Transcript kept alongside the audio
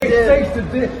to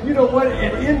Dan. You know what?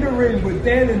 And in the ring with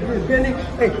Dan and Benny.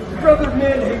 Hey, brother,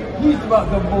 man, hey, he's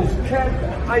about the most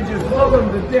cat. I just love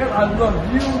him to death. I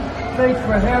love you. Thanks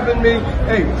for having me.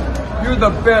 Hey, you're the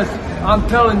best. I'm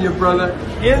telling you, brother.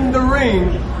 In the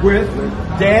ring with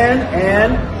Dan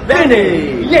and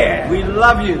Benny. Yeah. We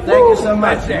love you. Thank you so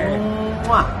much.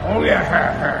 Mwah. Oh,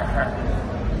 yeah.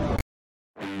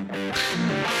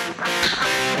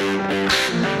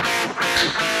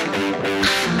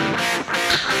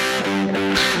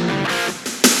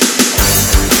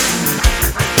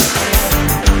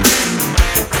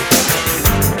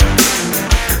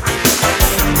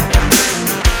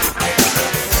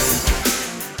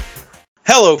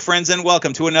 Hello, friends, and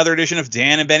welcome to another edition of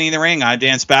Dan and Benny in the Ring. I'm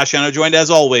Dan Spasiano, joined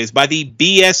as always by the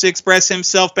BS Express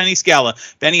himself, Benny Scala.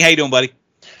 Benny, how you doing, buddy?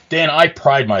 Dan, I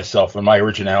pride myself in my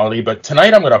originality, but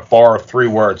tonight I'm going to borrow 3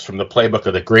 words from the playbook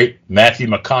of the great Matthew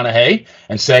McConaughey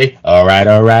and say, all right,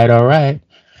 all right, all right.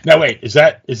 Now, wait, is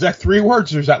that 3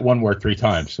 words or is that 1 word 3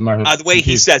 times? The way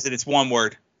he says it, it's 1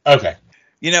 word. Okay.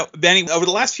 You know, Benny, over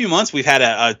the last few months, we've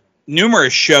had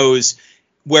numerous shows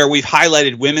where we've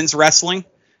highlighted women's wrestling.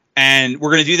 And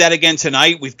we're going to do that again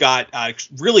tonight. We've got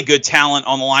really good talent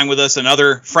on the line with us,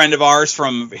 another friend of ours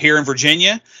from here in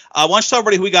Virginia. Why don't you tell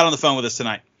everybody who we got on the phone with us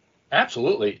tonight?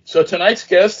 Absolutely. So tonight's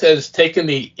guest has taken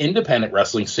the independent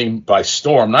wrestling scene by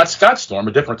storm. Not Scott Storm,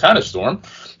 a different kind of storm.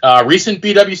 Recent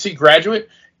BWC graduate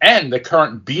and the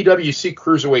current BWC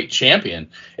Cruiserweight champion.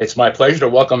 It's my pleasure to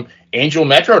welcome Angel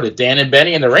Metro to Dan and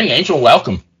Benny in the Ring. Angel,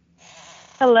 welcome.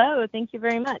 Hello. Thank you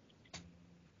very much.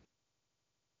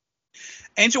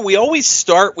 Angel, we always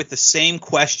start with the same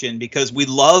question because we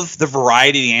love the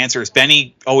variety of the answers.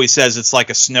 Benny always says it's like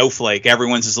a snowflake.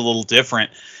 Everyone's is a little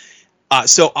different.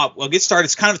 So we'll get started.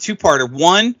 It's kind of a 2-parter.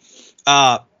 One,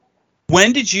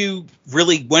 when did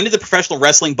the professional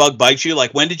wrestling bug bite you?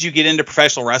 Like, when did you get into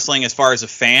professional wrestling as far as a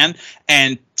fan?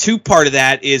 And 2-part of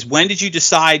that is, when did you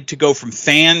decide to go from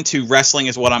fan to wrestling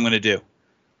is what I'm going to do?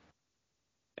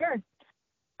 Sure.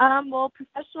 Well,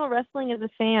 professional wrestling as a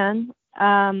fan,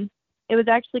 it was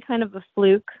actually kind of a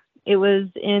fluke. It was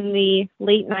in the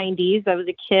late 90s. I was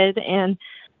a kid, and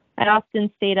I often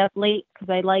stayed up late because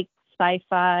I liked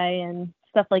sci-fi and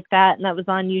stuff like that, and that was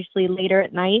on usually later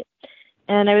at night.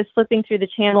 And I was flipping through the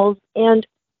channels, and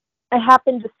I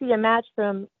happened to see a match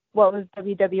from what was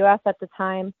WWF at the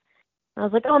time. I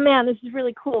was like, oh, man, this is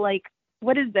really cool. Like,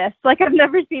 what is this? Like, I've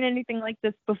never seen anything like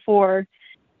this before.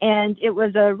 And it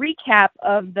was a recap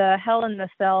of the Hell in the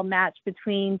Cell match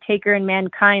between Taker and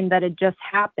Mankind that had just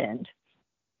happened.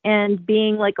 And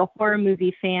being like a horror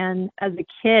movie fan as a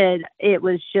kid, it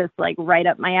was just like right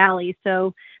up my alley.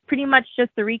 So pretty much just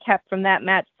the recap from that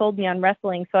match sold me on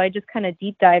wrestling. So I just kind of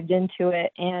deep dived into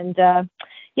it. And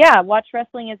watched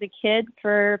wrestling as a kid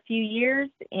for a few years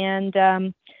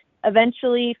and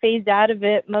eventually phased out of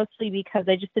it, mostly because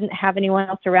I just didn't have anyone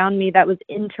else around me that was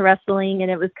into wrestling.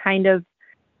 And it was kind of,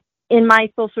 in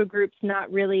my social groups, not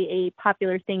really a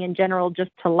popular thing in general just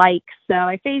to like. So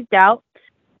I phased out.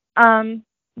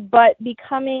 But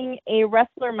becoming a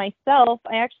wrestler myself,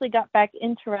 I actually got back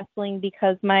into wrestling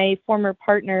because my former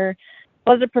partner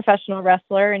was a professional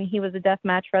wrestler and he was a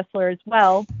deathmatch wrestler as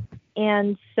well.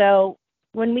 And so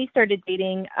when we started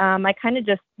dating, I kind of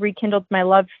just rekindled my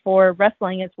love for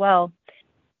wrestling as well.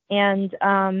 And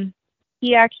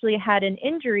he actually had an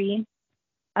injury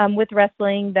with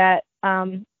wrestling that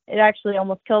it actually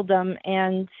almost killed him,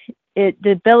 and it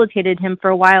debilitated him for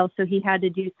a while. So he had to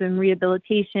do some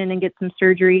rehabilitation and get some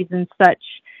surgeries and such.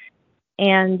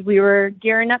 And we were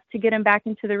gearing up to get him back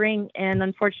into the ring. And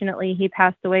unfortunately, he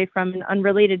passed away from an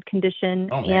unrelated condition.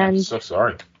 Oh, man, I'm so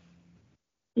sorry.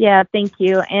 Yeah, thank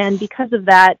you. And because of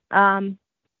that,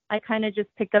 I kind of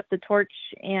just picked up the torch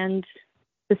and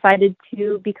decided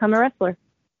to become a wrestler.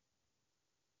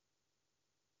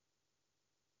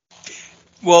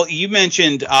 Well, you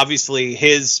mentioned, obviously,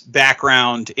 his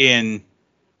background in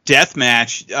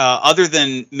deathmatch. Other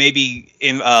than maybe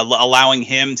allowing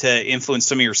him to influence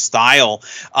some of your style,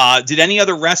 did any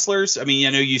other wrestlers? I mean,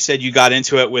 I know you said you got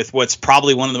into it with what's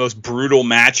probably one of the most brutal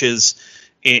matches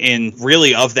in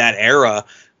really of that era.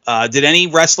 Did any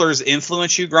wrestlers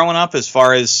influence you growing up as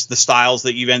far as the styles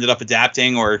that you've ended up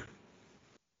adapting? Or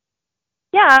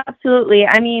Yeah, absolutely.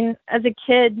 I mean, as a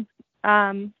kid,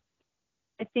 I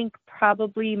think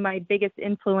probably my biggest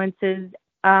influences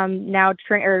at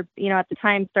the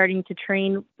time starting to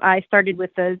train, I started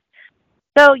with those.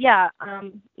 So yeah,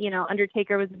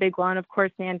 Undertaker was a big one, of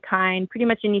course, Mankind, pretty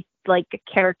much any like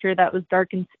character that was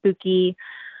dark and spooky.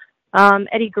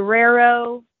 Eddie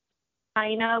Guerrero,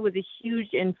 China was a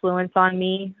huge influence on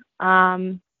me.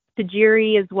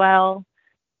 Tajiri as well.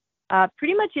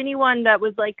 pretty much anyone that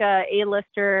was like a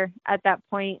A-lister at that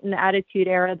point in the Attitude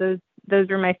Era. Those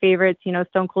were my favorites. You know,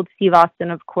 Stone Cold Steve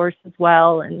Austin, of course, as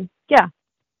well. And yeah.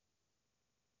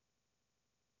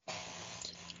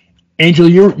 Angel,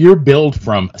 you're billed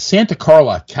from Santa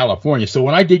Carla, California. So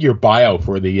when I did your bio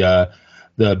for the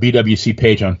BWC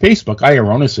page on Facebook, I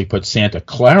erroneously put Santa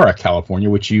Clara, California,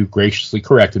 which you graciously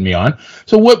corrected me on.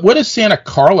 So what is Santa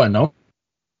Carla known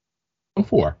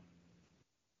for?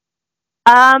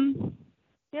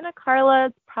 Santa Carla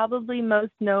is probably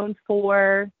most known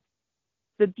for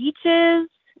the beaches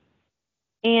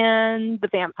and the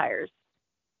vampires.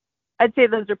 I'd say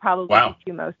those are probably the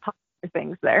two most popular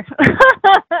things there.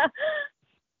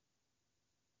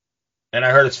 And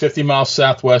I heard it's 50 miles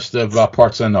southwest of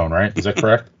Parts Unknown, right? Is that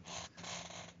correct?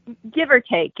 Give or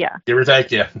take, yeah. Give or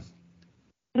take, yeah.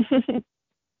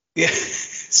 Yeah.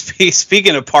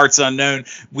 Speaking of Parts Unknown,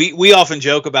 we often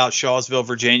joke about Shawsville,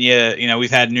 Virginia. You know,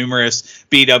 we've had numerous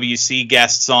BWC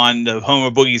guests on the home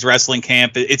of Boogie's wrestling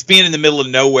camp. It's being in the middle of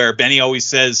nowhere. Benny always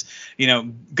says, you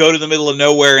know, go to the middle of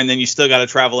nowhere and then you still got to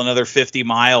travel another 50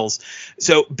 miles.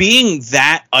 So being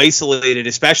that isolated,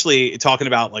 especially talking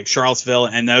about like Charlottesville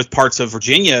and those parts of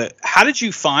Virginia, how did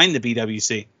you find the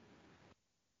BWC?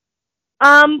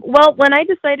 Well, when I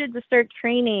decided to start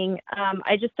training,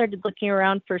 I just started looking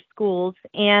around for schools,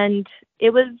 and it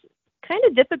was kind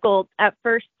of difficult at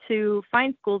first to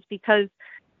find schools because,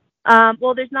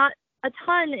 there's not a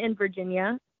ton in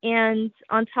Virginia, and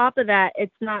on top of that,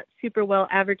 it's not super well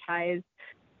advertised.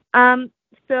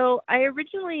 So I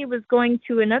originally was going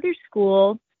to another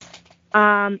school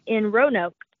in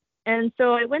Roanoke, and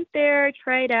so I went there,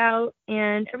 tried out,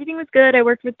 and everything was good. I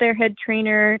worked with their head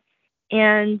trainer.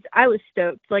 And I was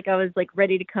stoked. Like, I was, like,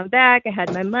 ready to come back. I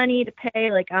had my money to pay.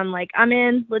 I'm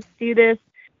in. Let's do this.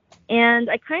 And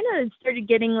I kind of started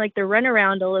getting, like, the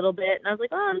runaround a little bit. And I was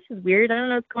like, oh, this is weird. I don't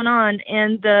know what's going on.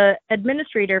 And the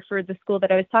administrator for the school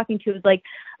that I was talking to was like,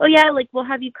 oh, yeah, like, we'll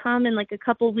have you come in, like, a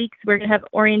couple weeks. We're going to have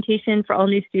orientation for all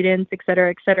new students, et cetera,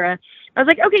 et cetera. I was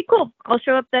like, okay, cool. I'll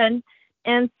show up then.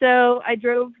 And so I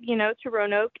drove, to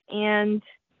Roanoke, and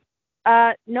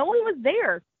no one was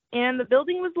there. And the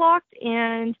building was locked,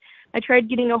 and I tried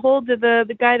getting a hold of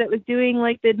the guy that was doing,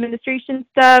 like, the administration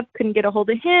stuff, couldn't get a hold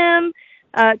of him,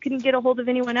 couldn't get a hold of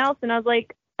anyone else, and I was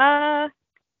like, I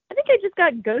think I just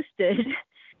got ghosted.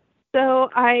 So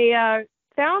I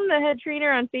found the head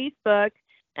trainer on Facebook,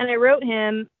 and I wrote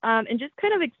him and just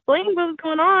kind of explained what was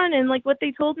going on and, like, what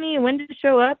they told me and when to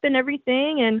show up and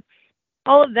everything and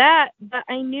all of that. But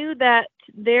I knew that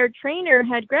their trainer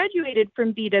had graduated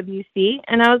from BWC,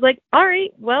 and I was like, all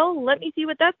right, well, let me see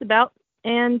what that's about.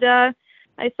 And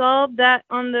I saw that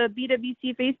on the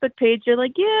BWC Facebook page. They're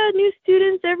like, yeah, new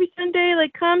students every Sunday,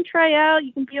 like, come try out.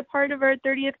 You can be a part of our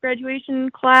 30th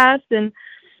graduation class and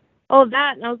all of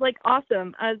that. And I was like,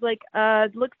 awesome. I was like,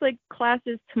 looks like class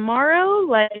is tomorrow.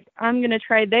 Like, I'm going to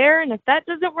try there. And if that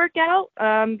doesn't work out,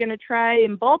 I'm going to try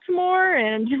in Baltimore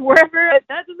and wherever. If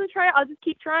that doesn't try, I'll just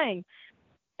keep trying.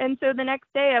 And so the next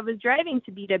day I was driving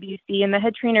to BWC, and the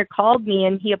head trainer called me,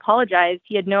 and he apologized.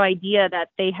 He had no idea that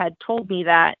they had told me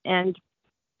that. And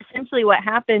essentially what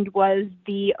happened was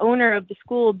the owner of the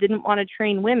school didn't want to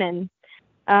train women.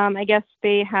 I guess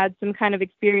they had some kind of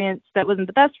experience that wasn't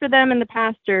the best for them in the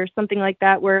past or something like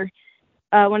that, where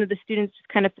one of the students just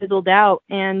kind of fizzled out.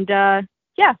 And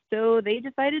so they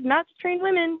decided not to train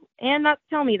women and not to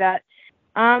tell me that.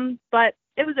 But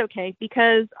it was okay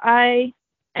because I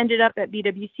ended up at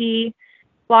BWC,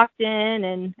 walked in,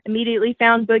 and immediately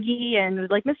found Boogie and was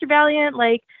like, Mr. Valiant,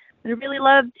 like, I'd really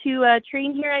love to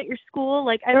train here at your school.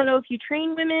 Like, I don't know if you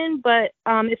train women, but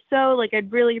if so, like,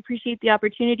 I'd really appreciate the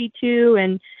opportunity to.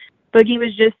 And Boogie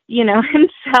was just,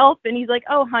 himself. And he's like,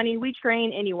 oh, honey, we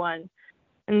train anyone.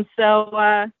 And so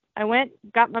I went,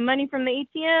 got my money from the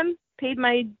ATM, paid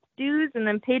my dues, and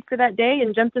then paid for that day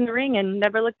and jumped in the ring and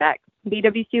never looked back.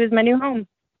 BWC was my new home.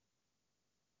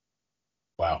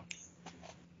 Wow.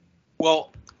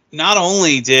 Well, not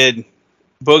only did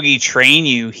Boogie train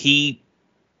you, he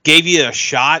gave you a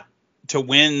shot to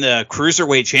win the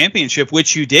Cruiserweight Championship,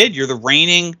 which you did. You're the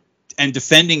reigning and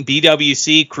defending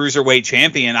BWC Cruiserweight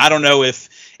Champion. I don't know if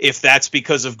that's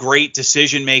because of great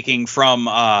decision making from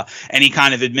any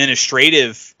kind of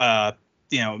administrative,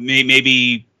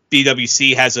 maybe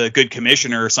BWC has a good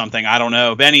commissioner or something. I don't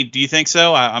know. Benny, do you think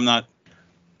so? I'm not.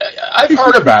 I've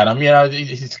heard about him.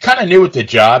 He's kind of new at the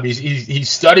job. He's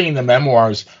studying the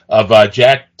memoirs of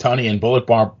Jack Tunney and Bullet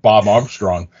Bob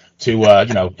Armstrong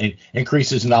to increase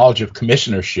his knowledge of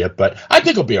commissionership. But I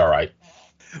think he'll be all right.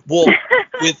 Well,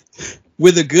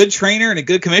 with a good trainer and a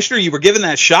good commissioner, you were given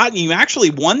that shot, and you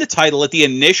actually won the title at the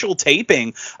initial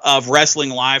taping of Wrestling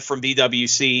Live from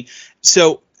BWC.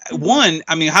 So, one,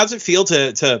 I mean, how does it feel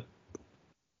to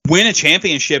win a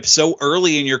championship so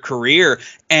early in your career?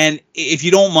 And if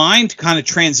you don't mind, kind of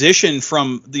transition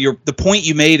from the point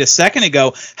you made a second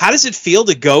ago, how does it feel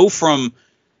to go from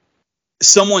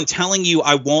someone telling you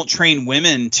I won't train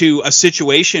women to a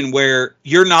situation where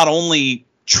you're not only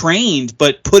trained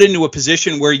but put into a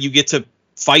position where you get to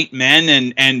fight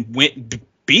men and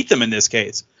beat them in this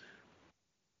case?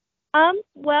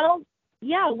 Well,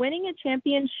 yeah, winning a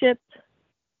championship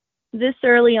this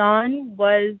early on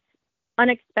was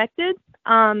unexpected.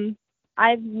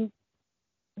 I've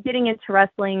getting into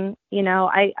wrestling, you know,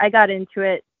 I got into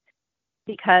it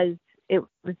because it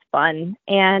was fun.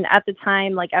 And at the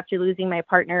time, like after losing my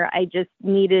partner, I just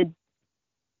needed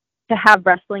to have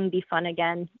wrestling be fun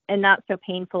again and not so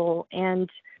painful. And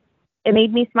it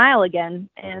made me smile again.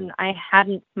 And I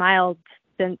hadn't smiled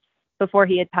since before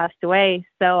he had passed away.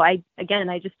 So I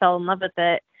just fell in love with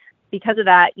it. Because of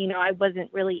that, you know, I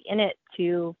wasn't really in it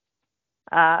to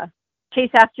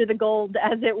chase after the gold,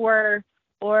 as it were,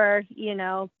 or, you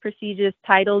know, prestigious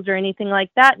titles or anything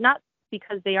like that. Not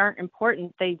because they aren't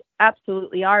important. They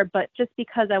absolutely are, but just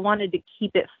because I wanted to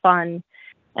keep it fun.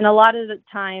 And a lot of the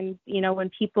times, you know, when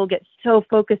people get so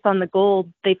focused on the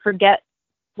gold, they forget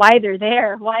why they're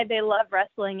there, why they love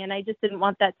wrestling. And I just didn't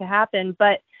want that to happen.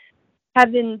 But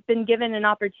having been given an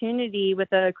opportunity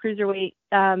with a cruiserweight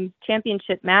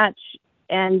championship match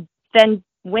and then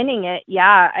winning it,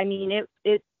 yeah, I mean,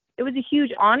 it was a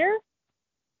huge honor.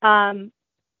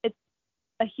 It's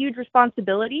a huge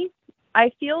responsibility,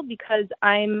 I feel, because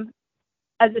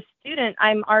as a student,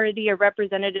 I'm already a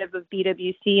representative of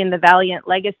BWC and the Valiant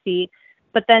legacy,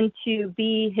 but then to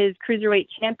be his cruiserweight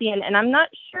champion, and I'm not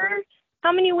sure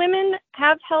how many women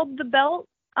have held the belt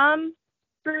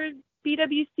for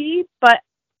BWC, but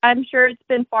I'm sure it's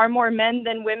been far more men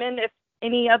than women, if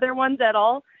any other ones at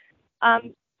all.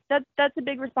 That's a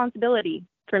big responsibility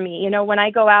for me. You know, when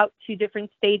I go out to different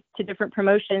states, to different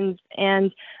promotions,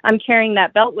 and I'm carrying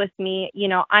that belt with me, you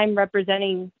know, I'm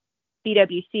representing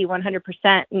BWC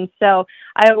 100%. And so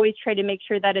I always try to make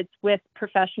sure that it's with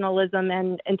professionalism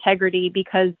and integrity,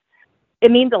 because it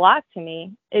means a lot to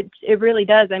me. It really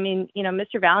does. I mean, you know,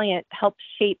 Mr. Valiant helped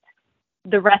shape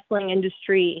the wrestling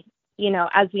industry, you know,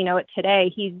 as we know it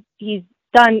today. He's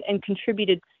done and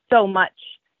contributed so much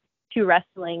to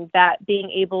wrestling that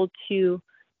being able to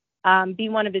be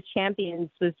one of his champions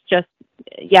was just,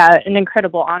 yeah, an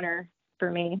incredible honor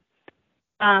for me.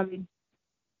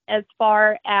 As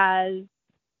far as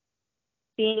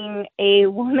being a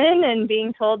woman and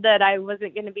being told that I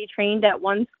wasn't going to be trained at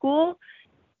one school,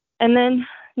 and then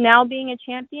now being a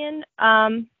champion,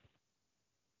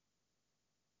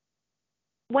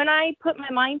 when I put my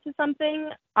mind to something,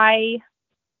 I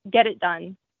get it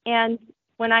done. And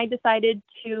when I decided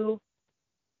to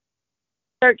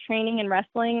start training in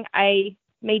wrestling, I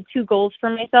made 2 goals for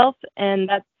myself, and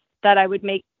that's that I would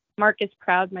make Marcus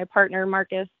proud, my partner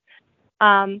Marcus,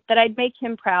 that I'd make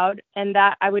him proud, and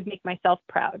that I would make myself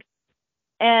proud.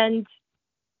 And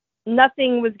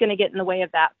nothing was going to get in the way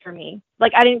of that for me.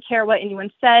 Like, I didn't care what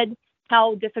anyone said,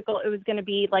 how difficult it was going to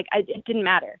be. Like, it didn't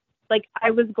matter. Like,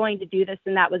 I was going to do this,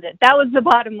 and that was it. That was the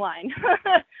bottom line.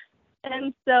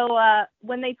 And so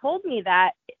when they told me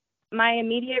that, my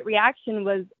immediate reaction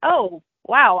was, oh,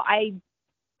 wow, I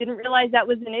didn't realize that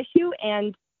was an issue,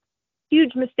 and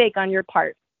huge mistake on your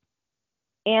part.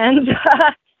 And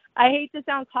I hate to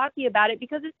sound cocky about it,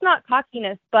 because it's not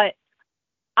cockiness, but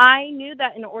I knew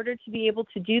that in order to be able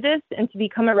to do this and to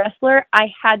become a wrestler,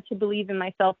 I had to believe in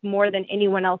myself more than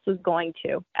anyone else was going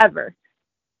to, ever.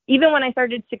 Even when I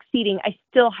started succeeding, I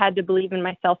still had to believe in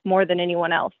myself more than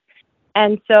anyone else.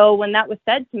 And so when that was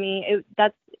said to me,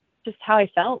 that's just how I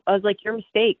felt. I was like, your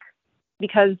mistake,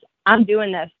 because I'm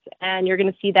doing this, and you're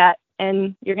going to see that,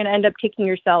 and you're going to end up kicking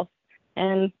yourself.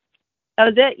 And that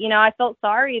was it. You know, I felt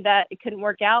sorry that it couldn't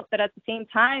work out, but at the same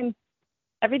time,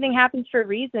 everything happens for a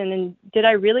reason. And did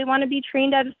I really want to be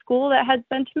trained at a school that had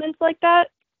sentiments like that?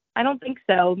 I don't think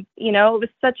so. You know, it was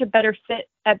such a better fit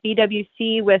at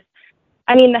BWC with,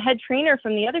 I mean, the head trainer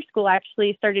from the other school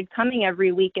actually started coming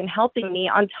every week and helping me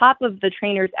on top of the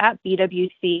trainers at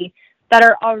BWC that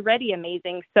are already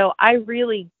amazing. So I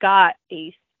really got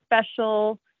a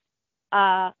special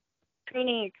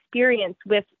training experience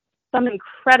with some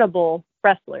incredible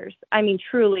wrestlers. I mean,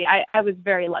 truly, I was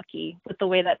very lucky with the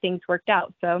way that things worked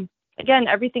out. So again,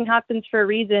 everything happens for a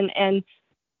reason. And,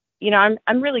 you know,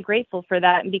 I'm really grateful for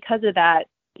that. And because of that,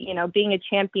 you know, being a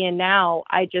champion now,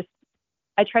 I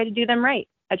try to do them right.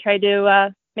 I try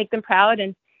to make them proud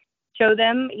and show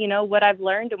them, what I've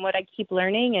learned and what I keep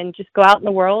learning, and just go out in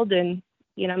the world and,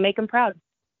 make them proud.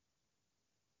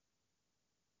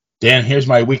 Dan, here's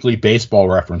my weekly baseball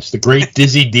reference. The great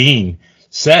Dizzy Dean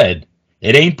said,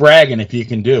 "It ain't bragging if you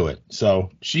can do it."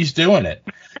 So she's doing it.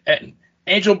 And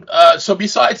Angel, so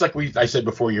besides, like I said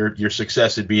before, your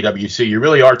success at BWC, you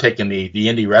really are taking the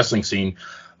indie wrestling scene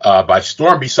by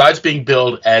storm. Besides being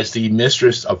billed as the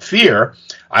Mistress of Fear,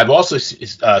 I've also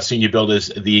seen you billed as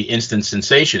the instant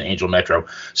sensation, Angel Metro.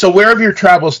 So where have your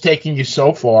travels taken you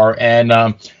so far? And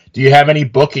do you have any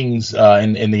bookings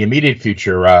in the immediate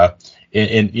future around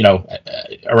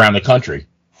the country?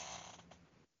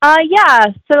 Yeah.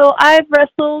 So I've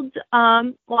wrestled,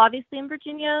 obviously in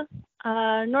Virginia,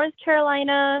 North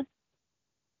Carolina.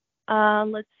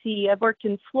 Let's see. I've worked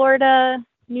in Florida,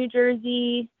 New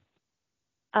Jersey,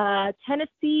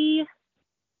 Tennessee,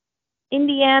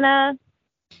 Indiana.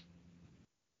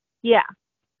 Yeah,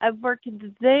 I've worked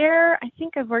there. I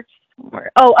think I've worked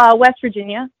somewhere. West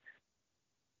Virginia.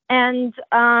 And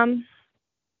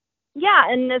yeah,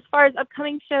 and as far as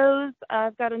upcoming shows,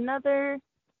 I've got another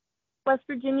West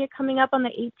Virginia coming up on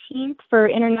the 18th for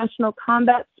International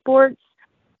Combat Sports.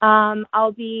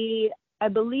 I'll be, I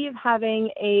believe,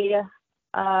 having a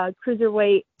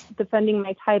cruiserweight defending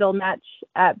my title match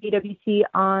at BWC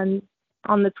on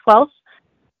the 12th.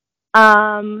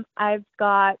 I've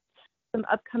got some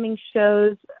upcoming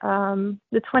shows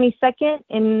the 22nd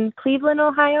in Cleveland,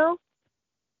 Ohio.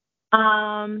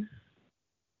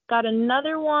 Got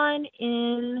another one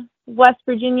in West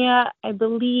Virginia, I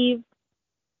believe,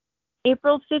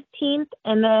 April 15th,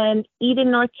 and then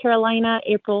Eden, North Carolina,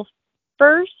 April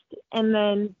 1st, and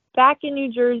then back in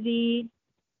New Jersey,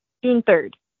 June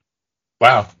 3rd.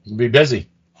 Wow, you'll be busy.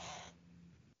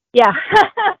 Yeah.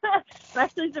 I'm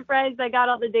actually surprised I got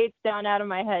all the dates down out of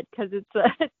my head, because it's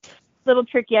a little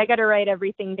tricky. I got to write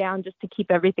everything down just to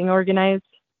keep everything organized.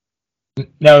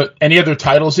 Now, any other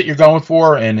titles that you're going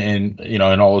for in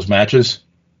all those matches?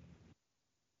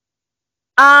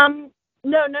 No,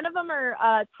 none of them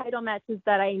are title matches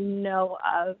that I know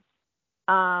of.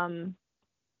 I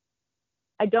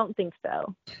don't think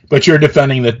so. But you're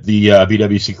defending the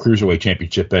BWC Cruiserweight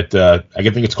Championship at, I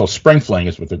think it's called Spring Fling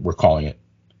is what we're calling it.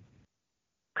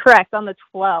 Correct, on the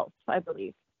 12th, I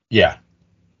believe. Yeah.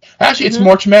 Actually, it's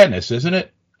March Madness, isn't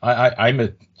it?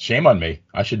 Shame on me.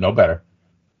 I should know better.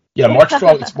 Yeah, March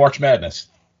 12th, it's March Madness.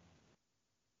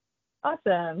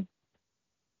 Awesome.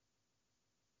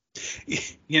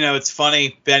 It's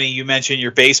funny, Benny, you mentioned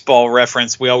your baseball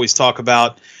reference. We always talk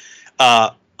about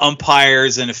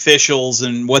umpires and officials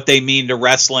and what they mean to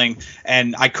wrestling,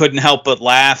 and I couldn't help but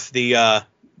laugh. The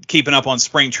keeping up on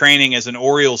spring training as an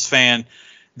Orioles fan,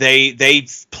 they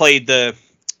played the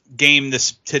game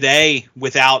today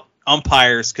without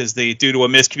umpires because due to a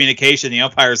miscommunication, the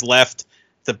umpires left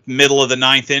the middle of the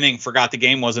ninth inning, forgot the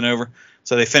game wasn't over,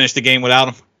 so they finished the game without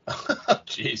them.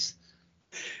 Jeez.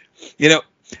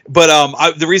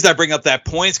 But the reason I bring up that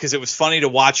point is because it was funny to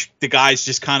watch the guys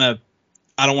just kind of,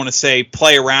 I don't want to say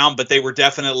play around, but they were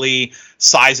definitely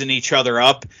sizing each other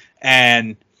up.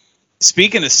 And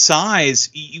speaking of size,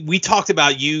 we talked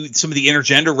about some of the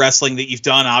intergender wrestling that you've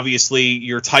done, obviously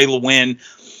your title win.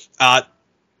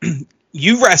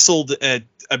 You wrestled a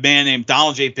man named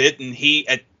Donald J. Bitton. He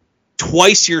at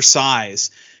twice your size,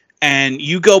 and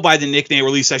you go by the nickname, or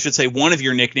at least I should say one of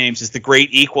your nicknames is the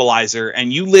Great Equalizer,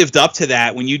 and you lived up to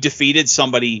that when you defeated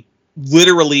somebody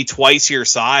literally twice your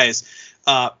size.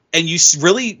 And you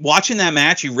really, watching that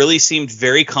match, you really seemed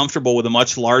very comfortable with a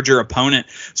much larger opponent.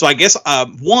 So I guess,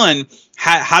 one,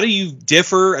 how do you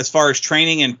differ as far as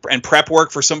training and prep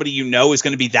work for somebody is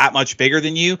going to be that much bigger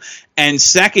than you? And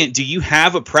second, do you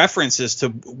have a preference as to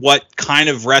what kind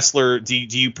of wrestler do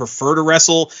you prefer to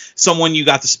wrestle? Someone you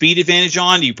got the speed advantage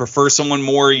on? Do you prefer someone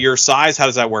more your size? How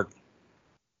does that work?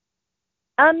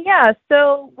 Yeah,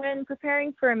 so when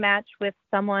preparing for a match with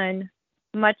someone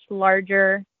much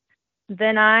larger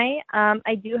than I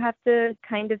do have to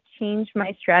kind of change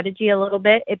my strategy a little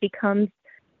bit. It becomes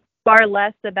far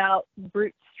less about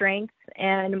brute strength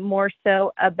and more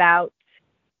so about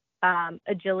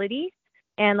agility.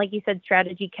 And like you said,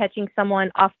 strategy, catching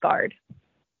someone off guard.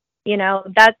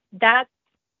 That's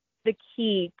the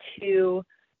key to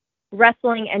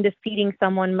wrestling and defeating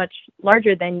someone much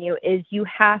larger than you, is you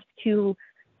have to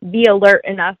be alert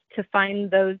enough to find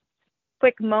those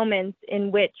quick moments in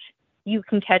which you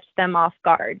can catch them off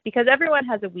guard, because everyone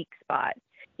has a weak spot.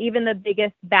 Even the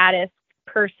biggest, baddest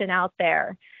person out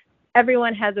there,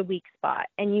 everyone has a weak spot,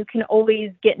 and you can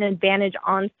always get an advantage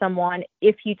on someone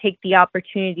if you take the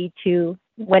opportunity to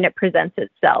when it presents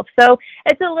itself. So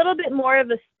it's a little bit more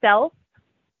of a stealth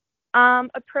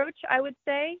approach, I would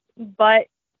say, but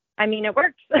I mean, it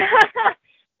works.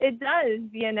 It does,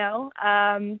 you know.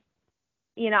 I'm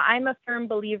a firm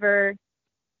believer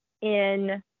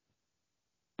in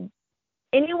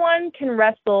anyone can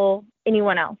wrestle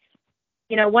anyone else.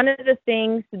 You know, one of the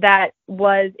things that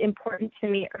was important to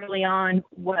me early on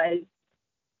was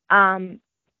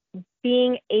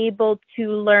being able to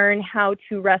learn how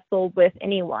to wrestle with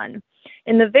anyone.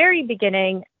 In the very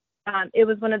beginning, it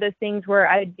was one of those things where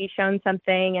I'd be shown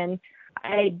something and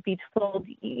I'd be told,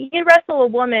 you can wrestle a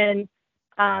woman.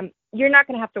 You're not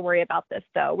going to have to worry about this,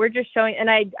 though. We're just showing. And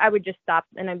I would just stop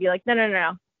and I'd be like,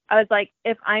 no. I was like,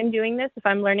 if I'm doing this, if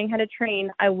I'm learning how to train,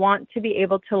 I want to be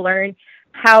able to learn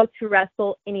how to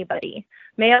wrestle anybody.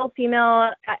 Male,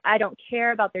 female, I don't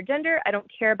care about their gender. I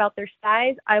don't care about their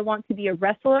size. I want to be a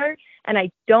wrestler, and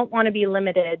I don't want to be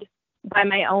limited by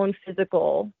my own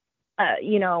physical,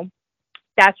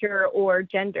 stature or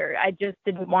gender. I just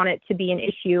didn't want it to be an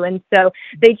issue. And so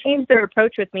they changed their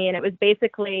approach with me, and it was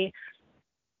basically,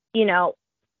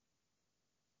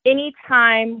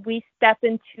 anytime we step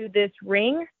into this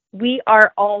ring, we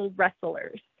are all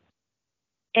wrestlers.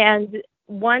 And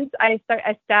once I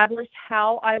established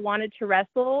how I wanted to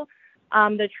wrestle,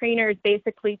 the trainers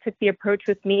basically took the approach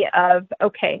with me of,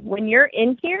 okay, when you're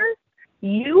in here,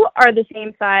 you are the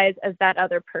same size as that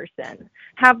other person.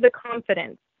 Have the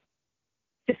confidence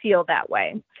to feel that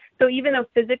way. So even though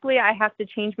physically I have to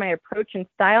change my approach and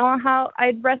style on how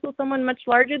I'd wrestle someone much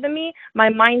larger than me, my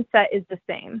mindset is the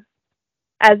same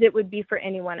as it would be for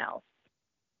anyone else.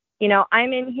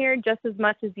 I'm in here just as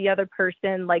much as the other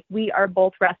person. Like, we are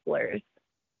both wrestlers.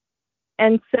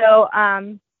 And so,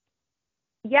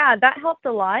 that helped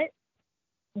a lot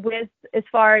with as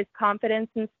far as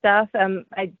confidence and stuff.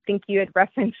 I think you had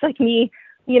referenced like me,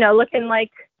 looking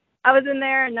like I was in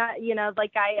there and not,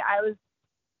 like I was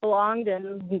belonged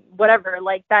and whatever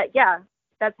like that. Yeah,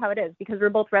 that's how it is, because we're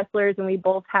both wrestlers and we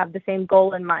both have the same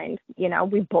goal in mind.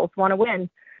 We both want to win.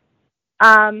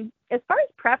 As far as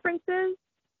preferences,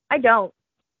 I don't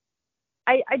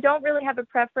really have a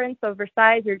preference over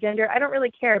size or gender. I don't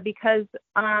really care, because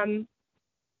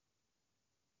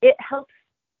it helps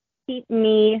keep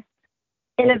me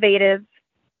innovative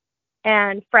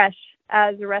and fresh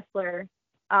as a wrestler,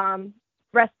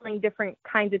 wrestling different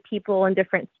kinds of people and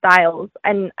different styles.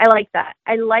 And I like that.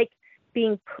 I like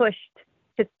being pushed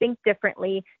to think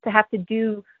differently, to have to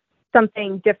do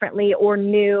something differently or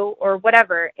new or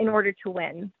whatever in order to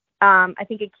win. I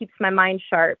think it keeps my mind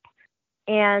sharp.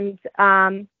 And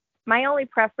my only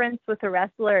preference with a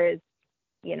wrestler is,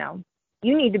 you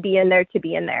need to be in there to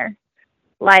be in there.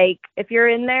 Like, if you're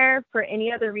in there for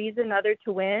any other reason other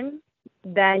to win,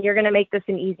 then you're going to make this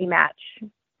an easy match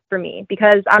for me,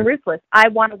 because I'm ruthless. I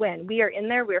want to win. We are in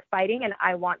there, we're fighting, and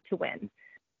I want to win.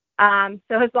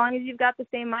 So as long as you've got the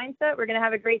same mindset, we're going to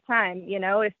have a great time.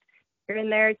 If you're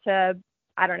in there to,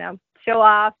 I don't know, show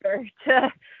off or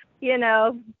to,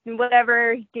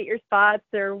 whatever, get your spots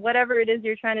or whatever it is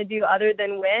you're trying to do other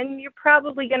than win, you're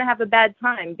probably going to have a bad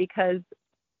time, because,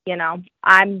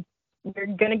 you're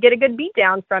going to get a good beat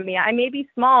down from me. I may be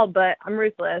small, but I'm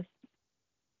ruthless.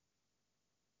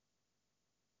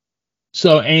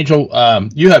 So, Angel,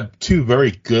 you have two very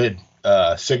good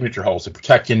signature holds, the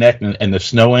Protect Your Neck and the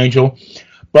Snow Angel.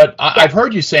 But I've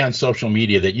heard you say on social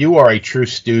media that you are a true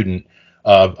student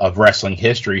of wrestling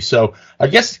history. So I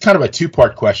guess it's kind of a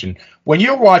two-part question. When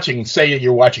you're watching, say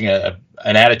you're watching an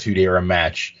Attitude Era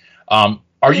match,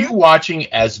 are you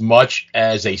watching as much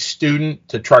as a student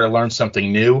to try to learn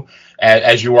something new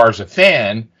as you are as a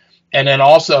fan? And then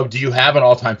also, do you have an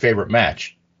all-time favorite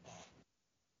match?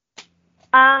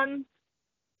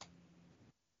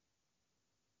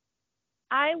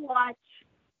 I watch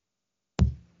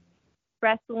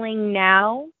wrestling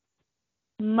now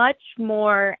much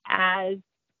more as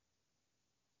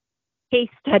case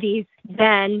studies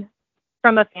than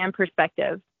from a fan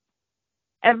perspective.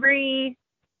 Every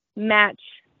match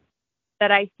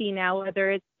that I see now,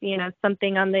 whether it's,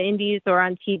 something on the indies or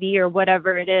on TV or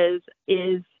whatever it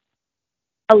is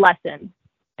a lesson.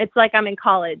 It's like I'm in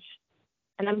college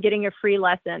and I'm getting a free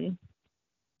lesson.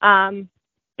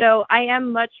 So I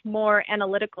am much more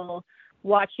analytical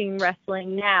watching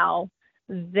wrestling now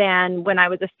than when I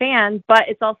was a fan, but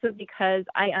it's also because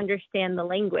I understand the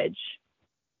language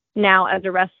now as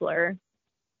a wrestler,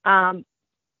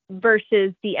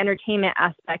 versus the entertainment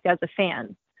aspect as a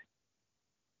fan.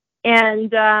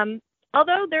 And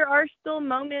although there are still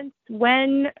moments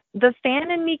when the fan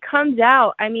in me comes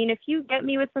out, I mean, if you get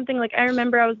me with something like, I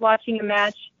remember I was watching a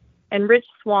match and Rich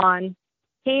Swann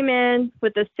came in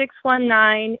with a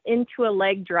 619 into a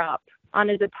leg drop on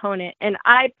his opponent, and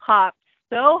I popped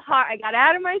so hard. I got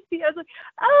out of my seat. I was like,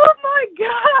 oh my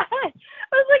God. I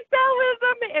was like, that was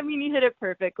amazing. I mean, mean, you hit it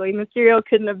perfectly. Mysterio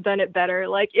couldn't have done it better.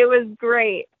 Like, it was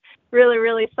great. Really,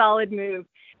 really solid move.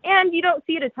 And you don't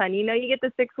see it a ton. You know, you get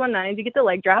the 619s, you get the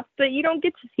leg drops, but you don't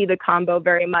get to see the combo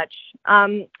very much.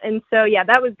 And so, yeah,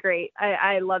 that was great.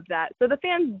 I love that. So the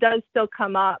fans does still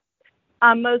come up,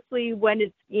 mostly when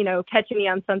it's, you know, catching me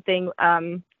on something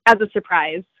as a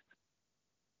surprise.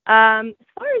 As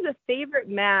far as a favorite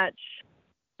match,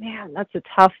 man, that's a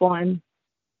tough one.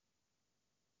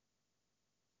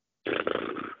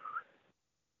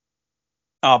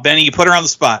 Oh, Benny, you put her on the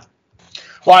spot.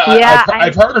 Well, Yeah,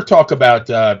 I've heard her talk about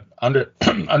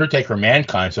Undertaker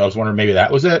Mankind, so I was wondering maybe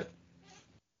that was it.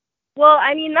 Well,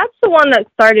 I mean, that's the one that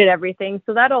started everything,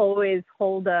 so that'll always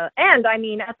hold and I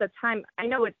mean, at the time, I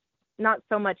know it's not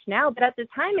so much now, but at the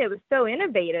time it was so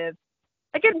innovative.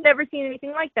 Like, I've never seen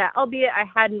anything like that, albeit I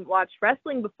hadn't watched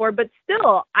wrestling before, but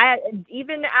still,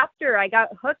 even after I got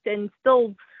hooked and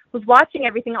still was watching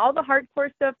everything, all the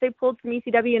hardcore stuff they pulled from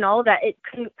ECW and all of that, it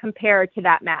couldn't compare to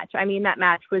that match. I mean, that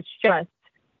match was just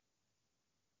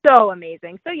so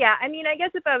amazing. So yeah, I mean, I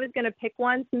guess if I was going to pick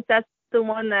one, since that's the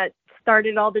one that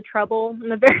started all the trouble in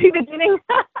the very beginning,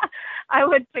 I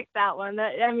would pick that one.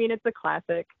 I mean, it's a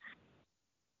classic.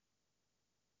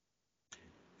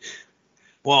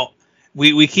 Well,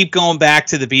 we keep going back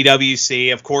to the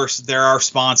BWC. Of course, they're our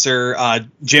sponsor.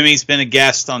 Jimmy's been a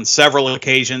guest on several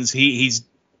occasions. He's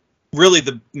really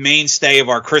the mainstay of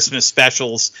our Christmas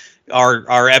specials.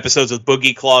 Our episodes with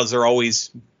Boogie Claws are always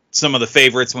some of the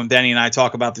favorites when Benny and I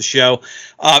talk about the show.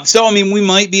 So, I mean, we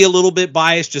might be a little bit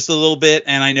biased, just a little bit,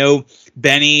 and I know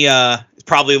Benny is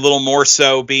probably a little more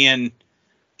so being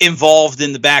involved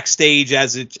in the backstage,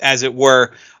 as it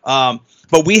were.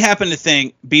 But we happen to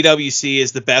think BWC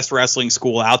is the best wrestling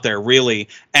school out there, really,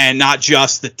 and not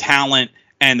just the talent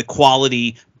and the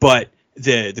quality, but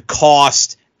the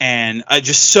cost and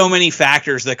just so many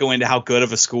factors that go into how good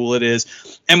of a school it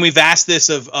is. And we've asked this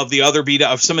of some of the other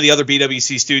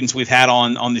BWC students we've had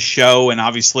on the show, and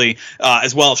obviously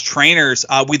as well as trainers.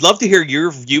 We'd love to hear your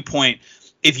viewpoint.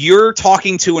 If you're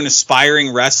talking to an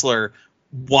aspiring wrestler,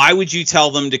 why would you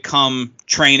tell them to come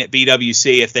train at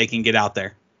BWC if they can get out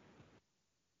there?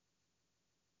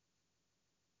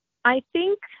 I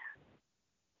think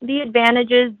the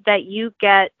advantages that you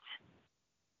get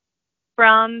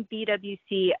from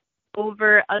BWC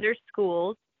over other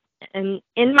schools, and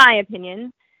in my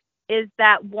opinion, is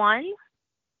that one,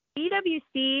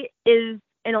 BWC is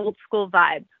an old school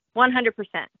vibe, 100%.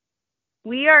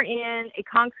 We are in a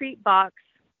concrete box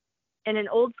in an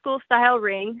old school style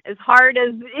ring, as hard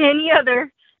as any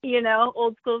other,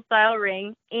 old school style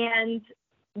ring, and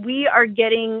we are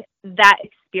getting that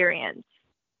experience.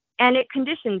 And it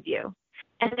conditions you,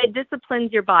 and it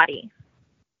disciplines your body.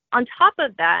 On top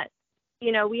of that,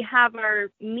 we have our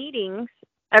meetings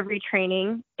every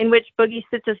training in which Boogie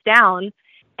sits us down,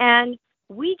 and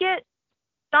we get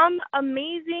some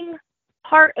amazing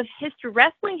part of history,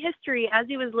 wrestling history as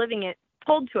he was living it,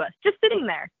 told to us, just sitting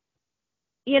there.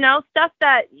 Stuff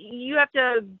that you have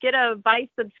to get a Vice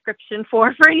subscription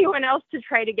for anyone else to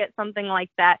try to get something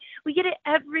like that. We get it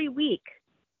every week.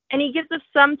 And he gives us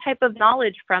some type of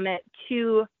knowledge from it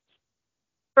to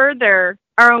further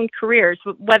our own careers,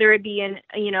 whether it be in,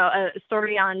 a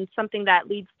story on something that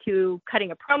leads to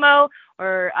cutting a promo,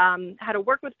 or how to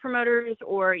work with promoters,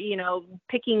 or,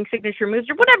 picking signature moves,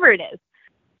 or whatever it is.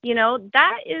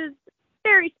 That is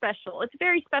very special. It's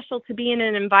very special to be in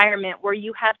an environment where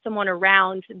you have someone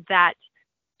around that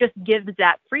just gives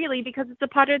that freely because it's a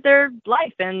part of their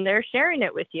life and they're sharing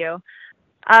it with you.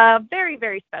 Very,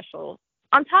 very special.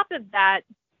 On top of that,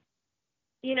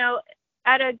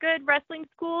 at a good wrestling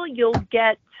school, you'll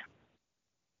get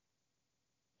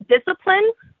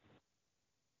discipline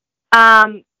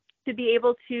to be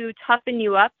able to toughen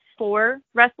you up for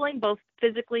wrestling, both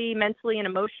physically, mentally, and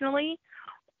emotionally,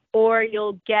 or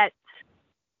you'll get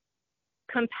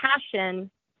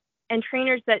compassion and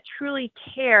trainers that truly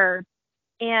care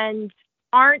and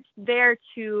aren't there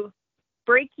to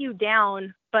break you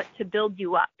down, but to build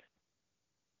you up.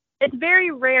 It's very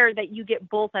rare that you get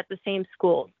both at the same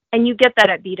school, and you get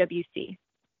that at BWC.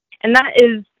 And that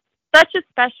is such a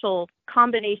special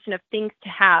combination of things to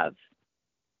have,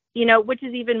 which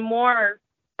is even more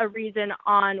a reason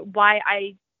on why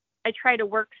I try to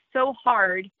work so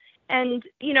hard. And,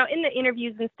 in the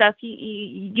interviews and stuff,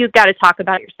 you've got to talk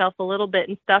about yourself a little bit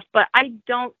and stuff, but I'm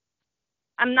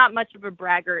not much of a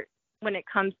braggart when it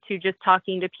comes to just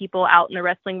talking to people out in the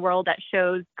wrestling world at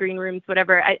shows, green rooms,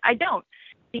 whatever. I don't.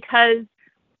 Because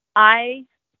I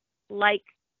like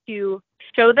to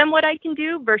show them what I can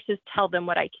do versus tell them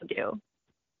what I can do.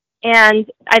 And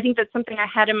I think that's something I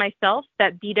had in myself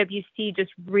that BWC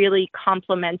just really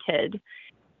complemented.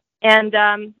 And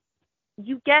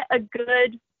you get a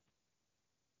good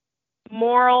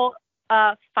moral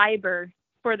fiber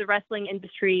for the wrestling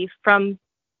industry from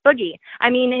Boogie. I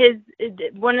mean,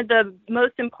 one of the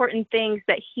most important things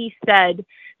that he said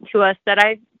to us that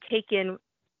I've taken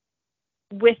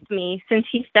with me since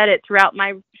he said it throughout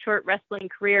my short wrestling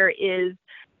career is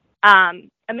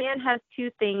a man has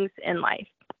two things in life.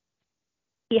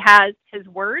 He has his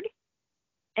word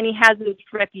and he has his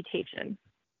reputation.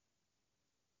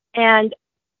 And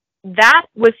that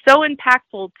was so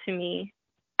impactful to me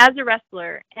as a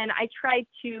wrestler, and I try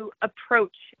to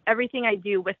approach everything I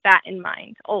do with that in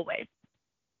mind, always.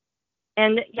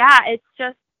 And yeah, it's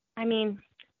just, I mean,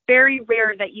 very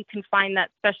rare that you can find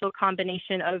that special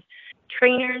combination of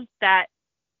trainers that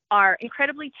are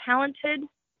incredibly talented,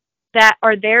 that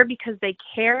are there because they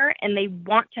care and they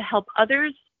want to help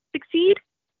others succeed,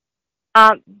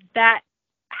 that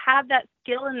have that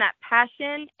skill and that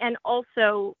passion, and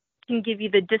also can give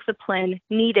you the discipline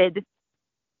needed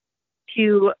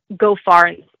to go far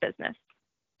in this business.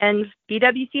 And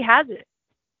BWC has it.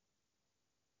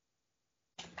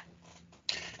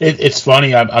 It's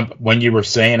funny. When you were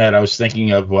saying that, I was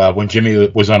thinking of when Jimmy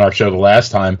was on our show the last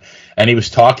time, and he was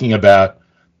talking about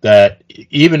that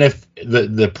even if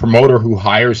the promoter who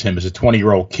hires him is a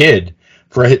 20-year-old kid,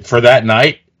 for that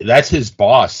night, that's his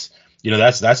boss. You know,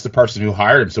 that's the person who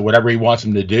hired him. So whatever he wants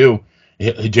him to do,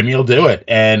 Jimmy will do it.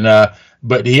 And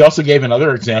but he also gave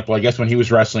another example, I guess, when he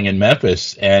was wrestling in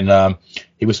Memphis, and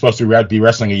he was supposed to be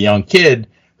wrestling a young kid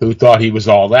who thought he was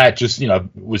all that, just, you know,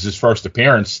 was his first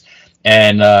appearance.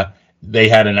 And they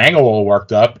had an angle all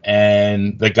worked up,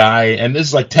 and the guy, and this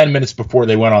is like 10 minutes before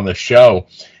they went on the show,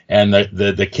 and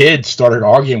the kid started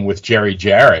arguing with Jerry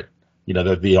Jarrett, you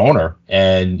know, the owner.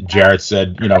 And Jarrett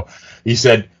said, you know, he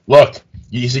said, look,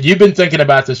 he said, you've been thinking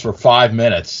about this for 5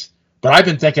 minutes, but I've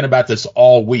been thinking about this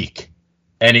all week.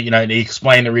 And he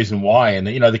explained the reason why, and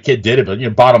the kid did it.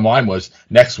 But bottom line was,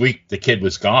 next week the kid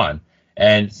was gone,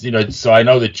 and so I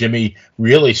know that Jimmy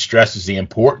really stresses the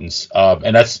importance of,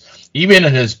 and that's even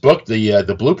in his book,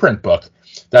 the Blueprint book.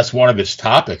 That's one of his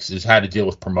topics, is how to deal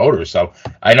with promoters. So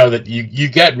I know that you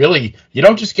get really, you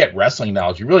don't just get wrestling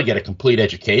knowledge, you really get a complete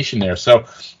education there. So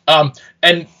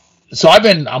and so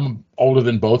I'm older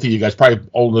than both of you guys, probably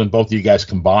older than both of you guys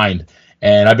combined,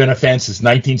 and I've been a fan since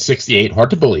 1968. Hard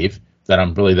to believe that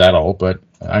I'm really that old, but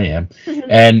I am.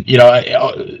 And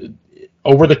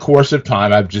over the course of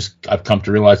time, I've come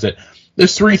to realize that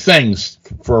there's three things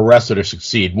for a wrestler to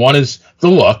succeed. One is the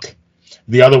look,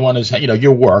 the other one is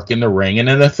your work in the ring, and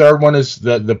then the third one is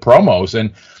the promos.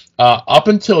 And up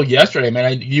until yesterday,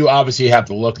 man, you obviously have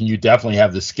the look and you definitely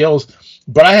have the skills,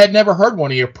 but I had never heard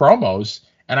one of your promos,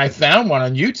 and I found one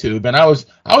on YouTube, and I was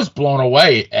blown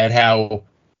away at how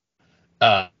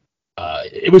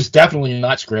it was definitely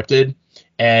not scripted,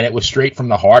 and it was straight from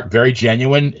the heart, very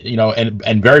genuine,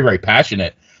 and very, very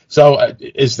passionate. So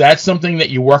is that something that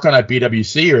you work on at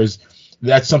BWC, or is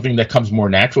that something that comes more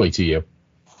naturally to you?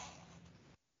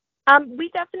 We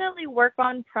definitely work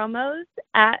on promos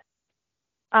at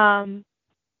BWC,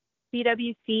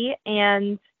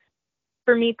 and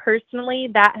for me personally,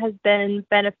 that has been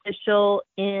beneficial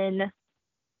in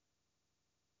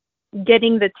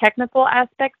getting the technical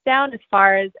aspects down, as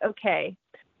far as, okay,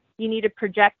 you need to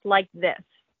project like this,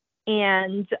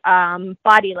 and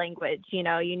body language, you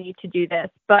need to do this.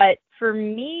 But for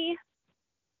me,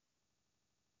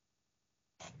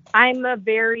 I'm a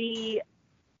very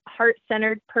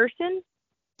heart-centered person,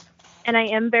 and I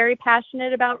am very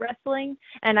passionate about wrestling,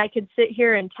 and I could sit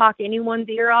here and talk anyone's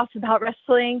ear off about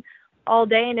wrestling all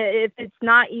day, and if it's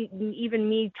not even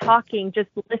me talking, just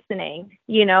listening,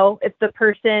 if the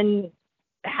person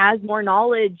has more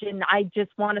knowledge and I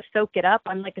just want to soak it up,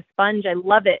 I'm like a sponge. I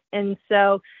love it. And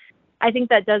so I think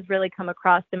that does really come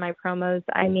across in my promos.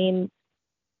 I mean,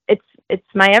 it's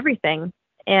my everything.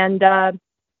 And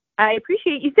I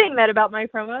appreciate you saying that about my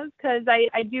promos, because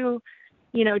I do,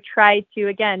 try to,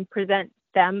 again, present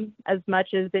them as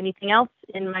much as anything else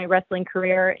in my wrestling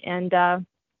career, and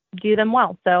do them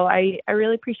well. So I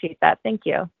really appreciate that. Thank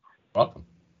you. Welcome.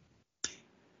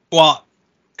 Well,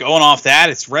 going off that,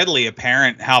 it's readily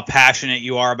apparent how passionate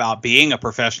you are about being a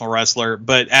professional wrestler.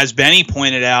 But as Benny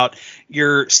pointed out,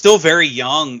 you're still very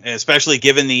young, especially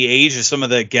given the age of some of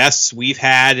the guests we've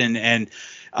had. And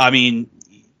I mean,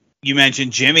 you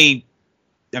mentioned Jimmy.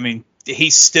 I mean,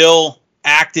 he's still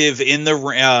active in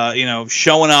the,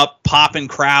 showing up, popping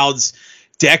crowds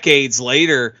decades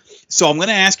later. So I'm going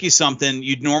to ask you something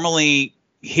you'd normally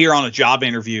hear on a job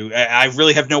interview. I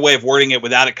really have no way of wording it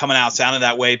without it coming out sounding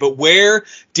that way. But where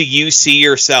do you see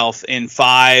yourself in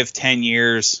 5-10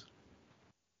 years?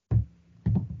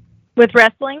 With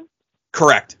wrestling?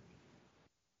 Correct.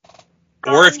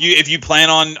 or if you plan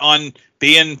on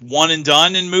being one and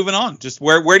done and moving on. Just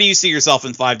where do you see yourself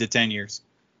in 5 to 10 years?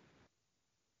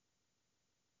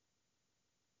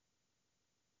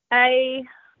 I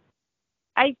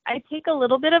take a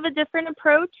little bit of a different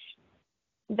approach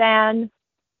than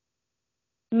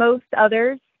most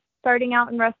others starting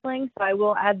out in wrestling, so I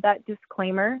will add that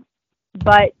disclaimer.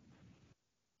 But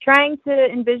trying to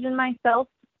envision myself,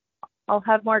 I'll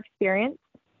have more experience.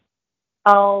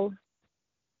 I'll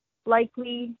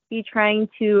likely be trying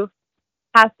to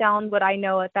pass down what I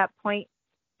know at that point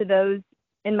to those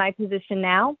in my position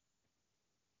now.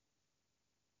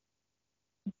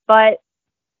 But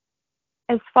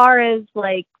as far as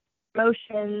like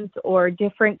promotions or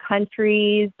different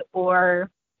countries or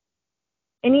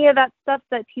any of that stuff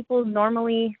that people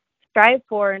normally strive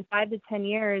for in 5 to 10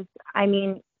 years, I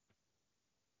mean,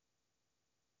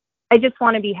 I just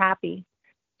want to be happy.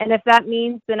 And if that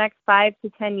means the next 5 to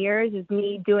 10 years is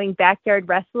me doing backyard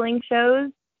wrestling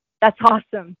shows, that's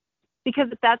awesome.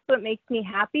 Because if that's what makes me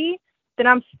happy, then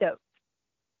I'm stoked.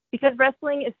 Because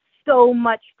wrestling is so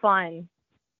much fun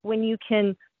when you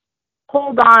can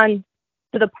hold on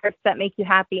to the parts that make you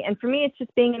happy. And for me, it's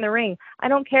just being in the ring. I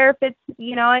don't care if it's,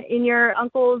 in your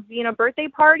uncle's, birthday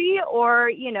party or,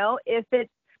 if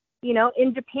it's,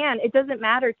 in Japan. It doesn't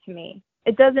matter to me.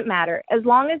 It doesn't matter. As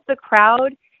long as the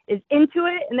crowd is into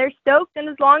it and they're stoked, and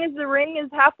as long as the ring is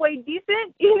halfway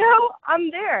decent,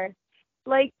 I'm there.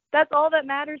 Like, that's all that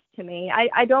matters to me.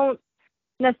 I don't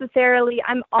necessarily,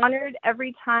 I'm honored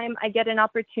every time I get an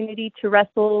opportunity to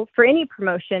wrestle for any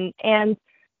promotion. And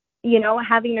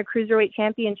having a cruiserweight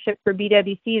championship for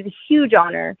BWC is a huge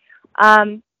honor.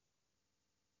 But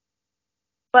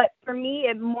for me,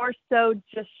 it more so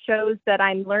just shows that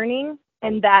I'm learning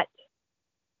and that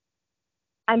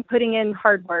I'm putting in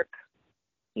hard work.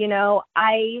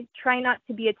 I try not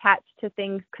to be attached to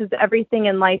things because everything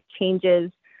in life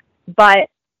changes. But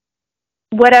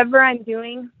whatever I'm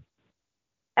doing,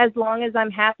 as long as I'm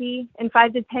happy in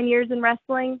 5 to 10 years in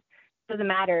wrestling, doesn't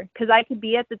matter, because I could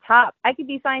be at the top. I could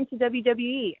be signed to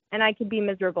WWE and I could be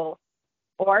miserable.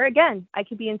 Or again, I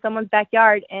could be in someone's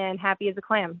backyard and happy as a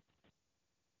clam.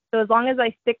 So as long as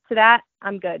I stick to that,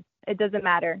 I'm good. It doesn't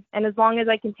matter. And as long as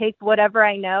I can take whatever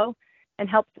I know and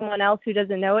help someone else who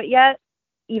doesn't know it yet,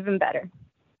 even better.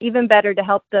 Even better to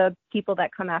help the people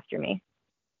that come after me.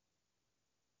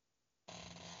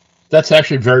 That's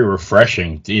actually very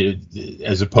refreshing,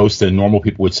 as opposed to normal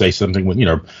people would say something with,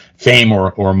 fame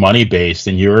or money based,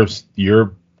 and your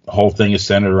whole thing is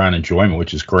centered around enjoyment,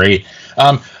 which is great.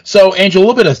 So, Angel, a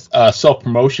little bit of self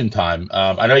promotion time.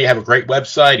 I know you have a great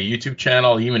website, a YouTube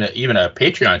channel, even a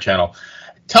Patreon channel.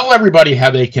 Tell everybody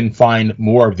how they can find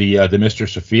more of the Mr.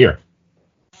 Saphir.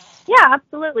 Yeah,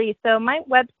 absolutely. So my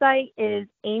website is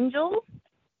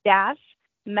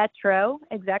angel-metro,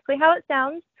 exactly how it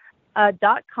sounds.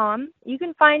 .com. You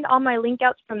can find all my link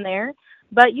outs from there,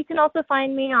 but you can also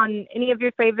find me on any of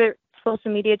your favorite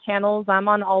social media channels. I'm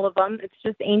on all of them. It's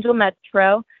just Angel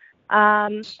Metro.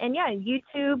 And yeah,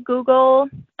 YouTube, Google,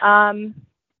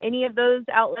 any of those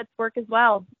outlets work as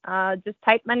well. Just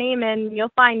type my name and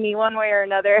you'll find me one way or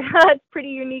another. It's a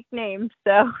pretty unique name,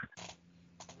 so.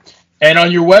 And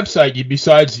on your website,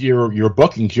 besides your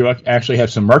bookings, you actually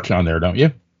have some merch on there, don't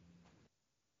you?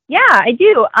 Yeah, I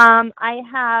do. I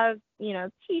have,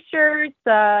 T-shirts,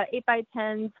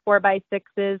 8x10s,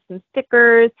 4x6s, some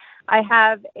stickers. I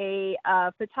have a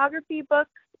photography book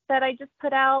that I just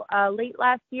put out late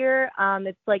last year.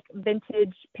 It's like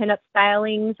vintage pinup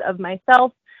stylings of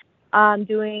myself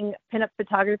doing pinup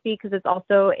photography, because it's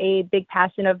also a big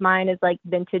passion of mine, is like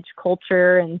vintage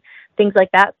culture and things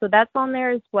like that. So that's on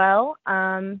there as well.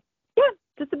 Yeah,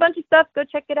 just a bunch of stuff. Go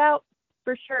check it out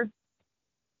for sure.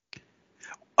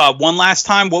 One last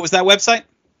time, what was that website?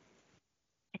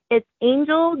 It's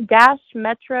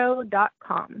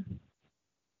angel-metro.com.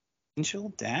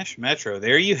 Angel-metro.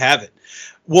 There you have it.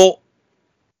 Well,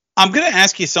 I'm going to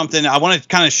ask you something. I want to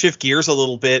kind of shift gears a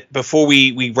little bit before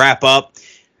we wrap up.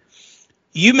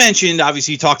 You mentioned,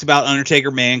 obviously, you talked about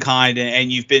Undertaker Mankind,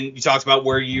 and you talked about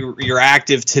where you're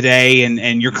active today,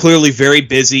 and you're clearly very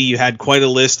busy. You had quite a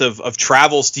list of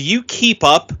travels. Do you keep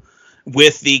up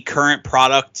with the current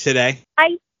product today?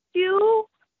 I do,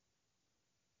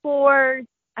 for,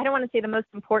 I don't want to say the most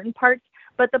important parts,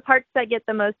 but the parts that get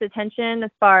the most attention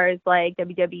as far as like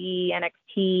WWE,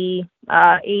 NXT,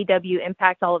 AEW,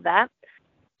 Impact, all of that.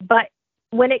 But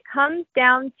when it comes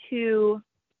down to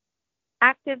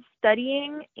active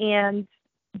studying and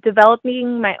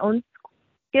developing my own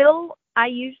skill, I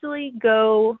usually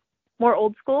go more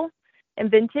old school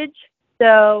and vintage.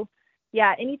 So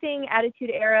yeah, anything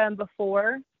Attitude Era and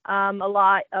before, a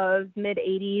lot of mid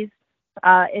 80s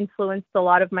influenced a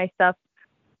lot of my stuff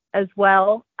as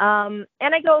well. And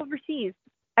I go overseas.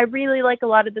 I really like a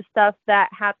lot of the stuff that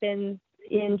happens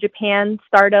in Japan,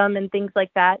 Stardom, and things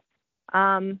like that.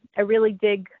 I really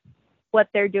dig what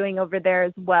they're doing over there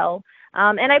as well.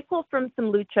 And I pull from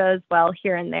some lucha as well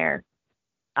here and there.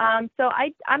 So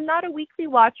I'm not a weekly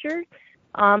watcher.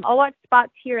 I'll watch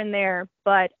spots here and there,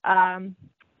 but I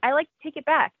like to take it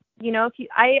back. You know,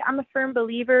 I'm a firm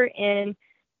believer in,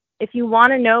 if you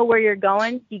want to know where you're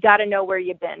going, you got to know where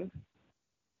you've been.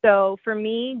 So for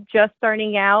me, just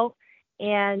starting out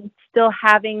and still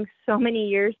having so many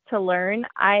years to learn,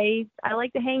 I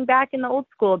like to hang back in the old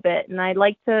school a bit, and I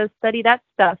like to study that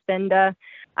stuff. And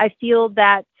I feel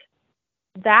that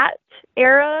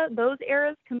era, those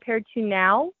eras compared to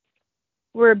now,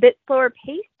 were a bit slower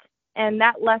paced, and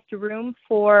that left room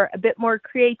for a bit more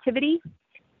creativity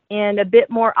and a bit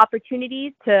more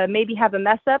opportunities to maybe have a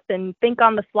mess up and think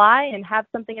on the fly and have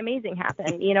something amazing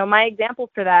happen. You know, my example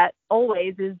for that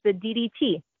always is the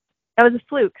DDT. That was a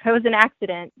fluke. That was an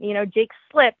accident. You know, Jake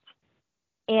slipped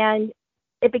and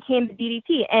it became the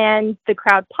DDT, and the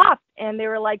crowd popped and they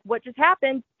were like, what just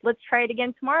happened? Let's try it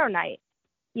again tomorrow night.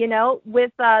 You know,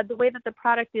 with the way that the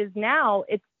product is now,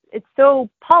 it's so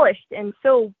polished and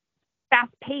so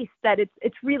fast paced that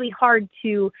it's really hard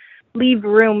to leave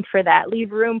room for that,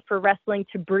 leave room for wrestling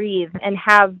to breathe and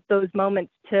have those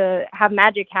moments to have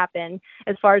magic happen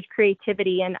as far as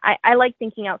creativity. And I like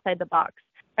thinking outside the box.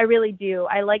 I really do.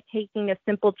 I like taking a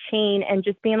simple chain and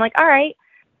just being like, all right,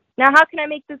 now how can I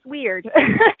make this weird?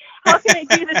 How can I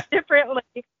do this differently?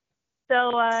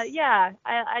 So,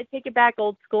 I take it back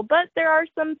old school, but there are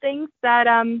some things that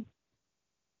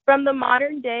from the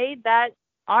modern day that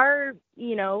are,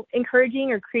 you know,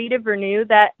 encouraging or creative or new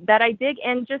that I dig.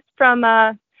 And just from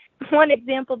one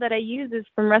example that I use is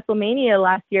from WrestleMania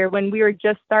last year when we were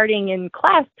just starting in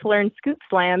class to learn scoop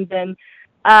slams. And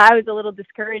I was a little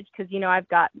discouraged because, you know, I've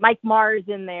got Mike Mars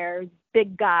in there,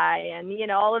 big guy, and, you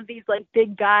know, all of these like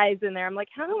big guys in there. I'm like,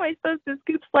 how am I supposed to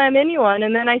scoop slam anyone?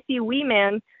 And then I see Wee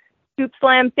Man scoop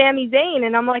slam Sami Zayn,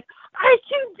 and I'm like, I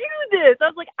can do this. I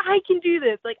was like, I can do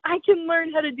this. Like, I can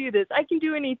learn how to do this. I can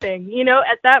do anything. You know,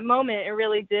 at that moment, it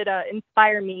really did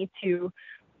inspire me to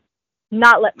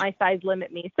not let my size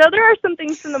limit me. So there are some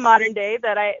things from the modern day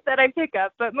that I pick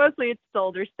up, but mostly it's the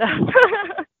older stuff.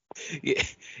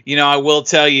 You know, I will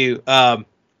tell you, the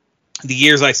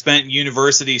years I spent in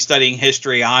university studying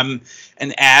history, I'm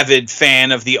an avid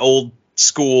fan of the old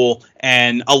school,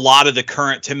 and a lot of the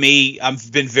current. To me,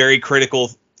 I've been very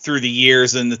critical through the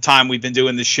years and the time we've been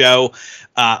doing the show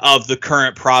of the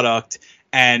current product.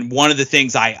 And one of the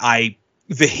things I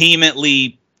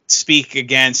vehemently speak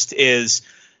against is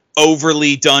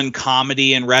overly done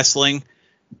comedy in wrestling.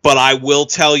 But I will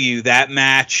tell you that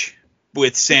match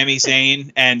with Sami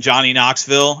Zayn and Johnny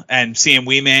Knoxville and seeing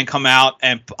Wee Man come out,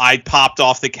 and I popped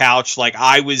off the couch like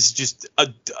I was just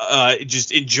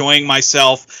enjoying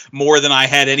myself more than I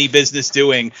had any business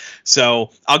doing. So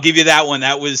I'll give you that one.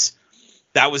 That was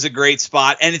a great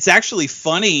spot. And it's actually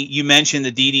funny you mentioned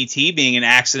the DDT being an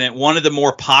accident. One of the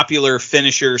more popular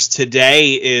finishers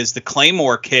today is the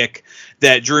Claymore kick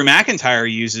that Drew McIntyre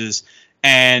uses.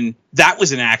 And that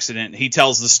was an accident. He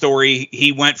tells the story.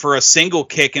 He went for a single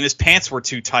kick and his pants were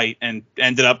too tight and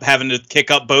ended up having to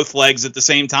kick up both legs at the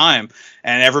same time.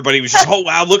 And everybody was just, oh,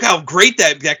 wow, look how great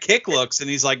that kick looks. And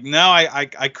he's like, no,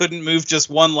 I couldn't move just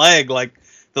one leg. Like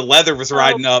the leather was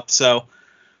riding up. So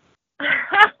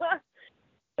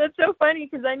that's so funny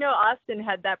because I know Austin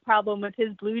had that problem with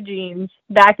his blue jeans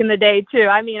back in the day too.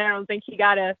 I mean, I don't think he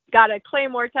got a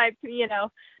Claymore type, you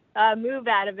know, move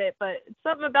out of it, but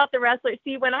something about the wrestler.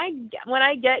 See, when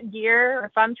I get gear or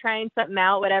if I'm trying something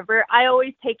out, whatever, I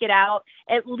always take it out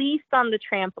at least on the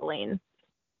trampoline.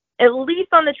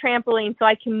 So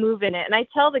I can move in it. And I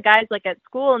tell the guys like at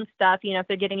school and stuff, you know, if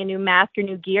they're getting a new mask or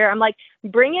new gear, I'm like,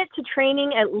 bring it to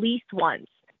training at least once.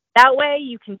 That way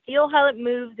you can feel how it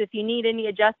moves. If you need any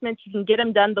adjustments, you can get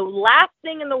them done. The last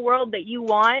thing in the world that you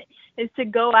want is to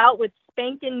go out with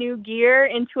spanking new gear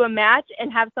into a match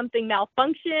and have something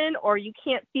malfunction, or you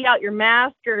can't see out your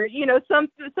mask, or, you know, some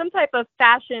type of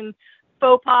fashion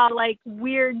faux pas, like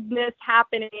weirdness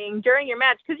happening during your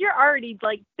match, because you're already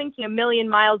like thinking a million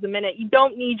miles a minute. You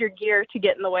don't need your gear to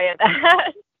get in the way of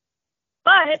that.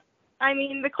 But I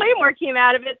mean, the Claymore came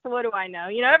out of it, so what do I know?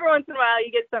 You know, every once in a while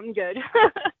you get something good.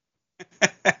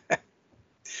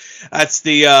 That's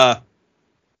the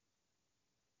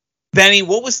Benny.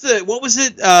 What was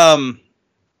it?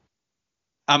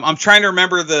 I'm trying to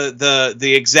remember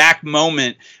the exact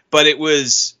moment, but it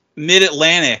was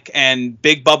Mid-Atlantic and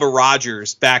Big Bubba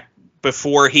Rogers back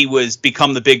before he was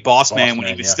become the big boss man, when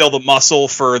he was still the muscle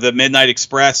for the Midnight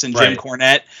Express and Jim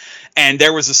Cornette. And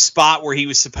there was a spot where he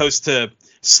was supposed to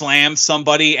slam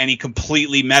somebody and he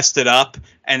completely messed it up.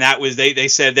 And that was, they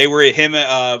said they were him,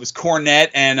 it was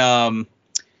Cornette and,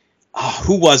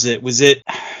 who was it? Was it,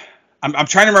 I'm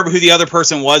trying to remember who the other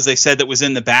person was. They said that was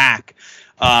in the back.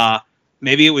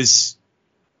 Maybe it was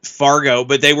Fargo,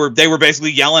 but they were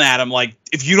basically yelling at him like,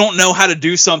 if you don't know how to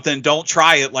do something, don't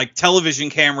try it. Like, television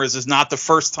cameras is not the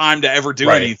first time to ever do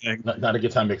anything. Not a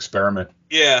good time to experiment.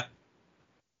 Yeah.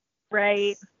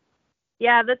 Right.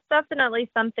 Yeah, that's definitely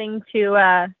something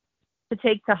to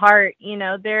take to heart. You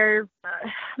know, their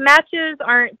matches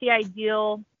aren't the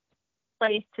ideal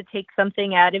place to take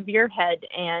something out of your head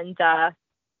and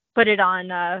put it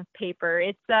on paper.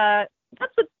 It's that's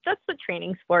what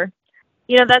training's for.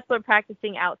 You know, that's what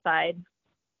practicing outside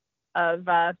of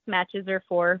matches are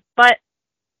for. But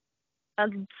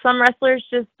some wrestlers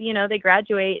just, you know, they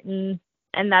graduate and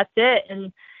that's it.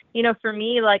 And, you know, for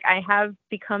me, like, I have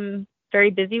become very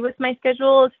busy with my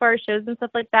schedule as far as shows and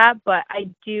stuff like that. But I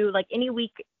do, like, any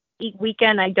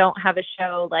weekend I don't have a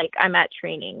show, like, I'm at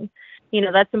training. You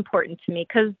know, that's important to me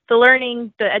because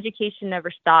the education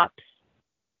never stops.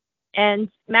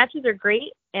 And matches are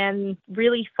great and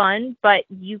really fun, but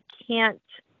you can't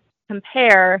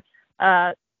compare,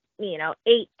 8,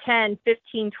 10,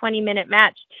 15, 20-minute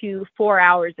match to 4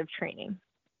 hours of training.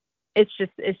 It's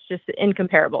just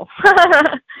incomparable.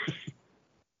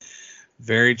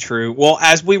 Very true. Well,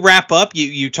 as we wrap up,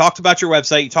 you talked about your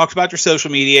website, you talked about your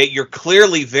social media. You're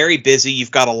clearly very busy.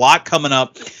 You've got a lot coming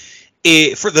up.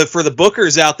 For the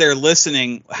bookers out there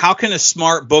listening, how can a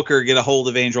smart booker get a hold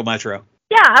of Angel Metro?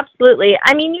 Yeah, absolutely.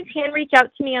 I mean, you can reach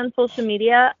out to me on social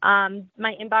media.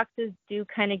 My inboxes do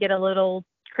kind of get a little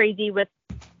crazy with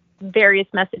various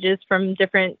messages from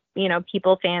different,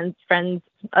 people, fans, friends,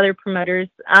 other promoters.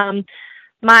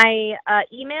 My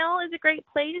email is a great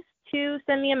place to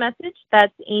send me a message.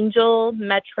 That's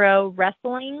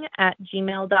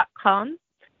angelmetrowrestling@gmail.com.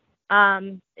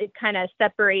 It kind of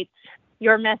separates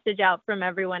your message out from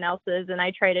everyone else's, and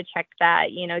I try to check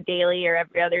that, daily or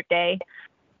every other day.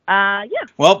 Yeah.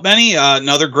 Well, Benny,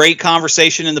 another great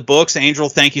conversation in the books. Angel,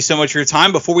 thank you so much for your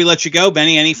time. Before we let you go,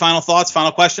 Benny, any final thoughts,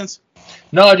 final questions?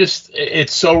 No,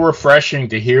 it's so refreshing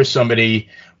to hear somebody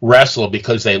wrestle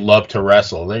because they love to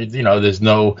wrestle. There's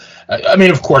no, I mean,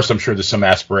 of course, I'm sure there's some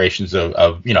aspirations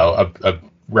of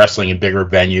wrestling in bigger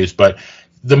venues, but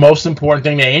the most important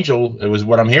thing to Angel, it was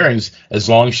what I'm hearing, is as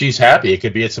long as she's happy. It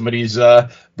could be at somebody's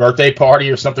birthday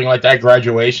party or something like that,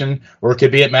 graduation, or it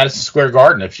could be at Madison Square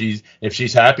Garden. If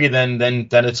she's happy, then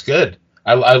it's good.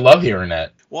 I love hearing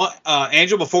that. Well,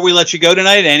 Angel, before we let you go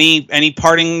tonight, any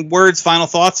parting words, final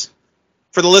thoughts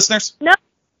for the listeners? No,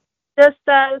 just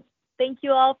thank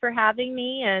you all for having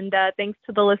me, and thanks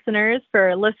to the listeners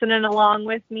for listening along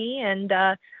with me, and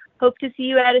hope to see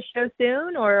you at a show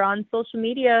soon or on social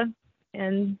media.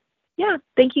 And yeah,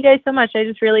 thank you guys so much. I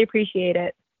just really appreciate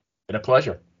it. Been a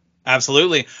pleasure.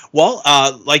 Absolutely. Well,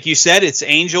 like you said, it's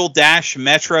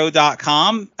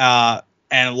angel-metro.com,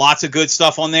 and lots of good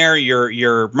stuff on there.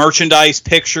 Your merchandise,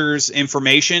 pictures,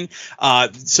 information.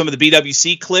 Some of the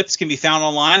BWC clips can be found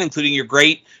online, including your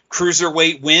great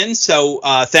cruiserweight win. So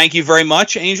thank you very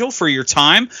much, Angel, for your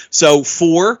time. So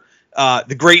for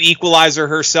the great equalizer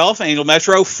herself, Angel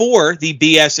Metro, for the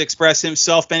BS Express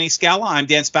himself, Benny Scala, I'm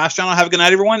Dan Sebastiano. Have a good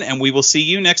night, everyone, and we will see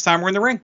you next time we're in the ring.